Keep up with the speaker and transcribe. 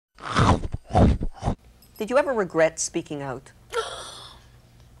Did you ever regret speaking out?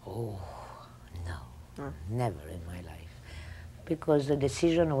 Oh, no, never in my life. Because the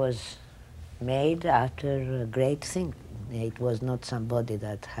decision was made after a great thing. It was not somebody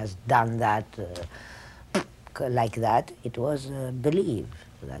that has done that like that. It was believed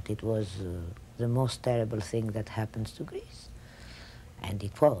that it was the most terrible thing that happens to Greece. And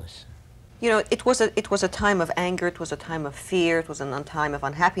it was. You know, it was a time of anger, it was a time of fear, it was a time of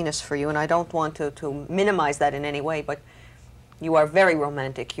unhappiness for you, and I don't want to minimize that in any way, but you are very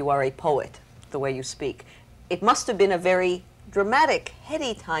romantic, you are a poet, the way you speak. It must have been a very dramatic,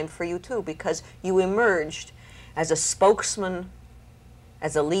 heady time for you too, because you emerged as a spokesman,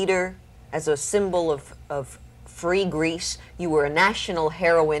 as a leader, as a symbol of free Greece. You were a national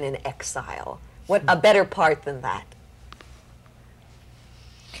heroine in exile. What a better part than that?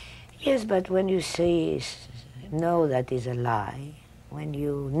 Yes, but when you say no, that is a lie. When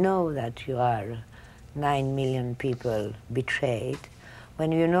you know that you are 9 million people betrayed,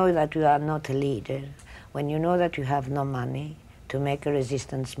 when you know that you are not a leader, when you know that you have no money to make a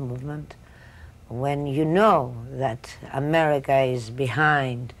resistance movement, when you know that America is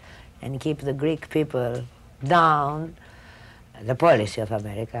behind and keep the Greek people down, the policy of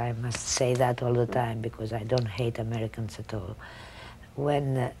America, I must say that all the time because I don't hate Americans at all.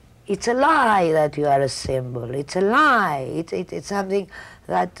 When it's a lie that you are a symbol. It's a lie. It's something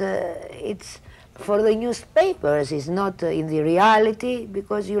that it's for the newspapers. It's not in the reality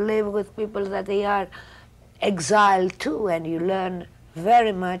because you live with people that they are exiled too, and you learn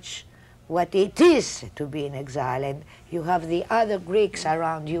very much what it is to be in exile. And you have the other Greeks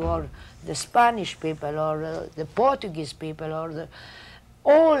around you, or the Spanish people, or the Portuguese people, or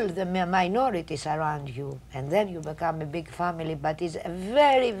all the minorities around you, and then you become a big family. But it's a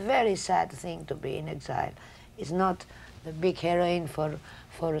very, very sad thing to be in exile. It's not the big heroine for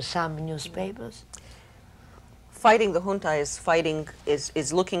some newspapers. Fighting the junta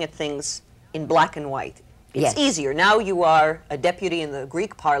is looking at things in black and white. It's Yes. easier. Now you are a deputy in the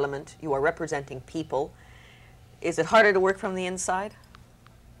Greek parliament. You are representing people. Is it harder to work from the inside?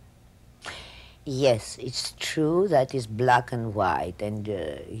 Yes, it's true that it's black and white, and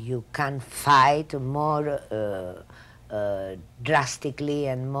you can fight more drastically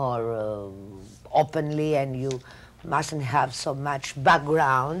and more openly, and you mustn't have so much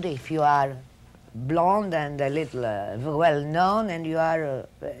background if you are blonde and a little well-known, and you are,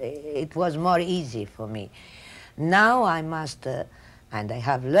 it was more easy for me. Now I must, and I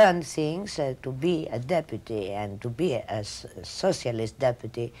have learned things, to be a deputy and to be a socialist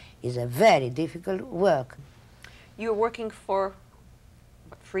deputy is a very difficult work. You're working for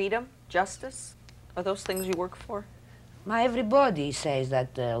freedom, justice? Are those things you work for? Everybody says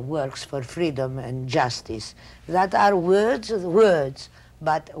that works for freedom and justice. That are words,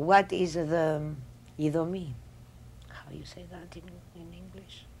 but what is the idomi? How you say that in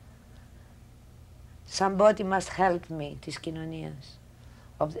English? Somebody must help me, tis κοινωνίας.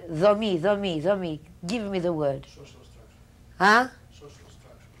 Domi, give me the word. Social structure. Huh? Social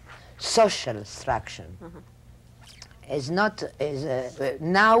structure. Social structure. Is not,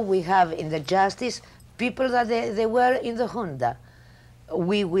 now we have in the justice people that they were in the junta.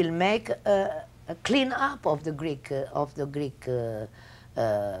 We will make a clean up of the Greek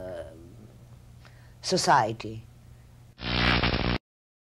society.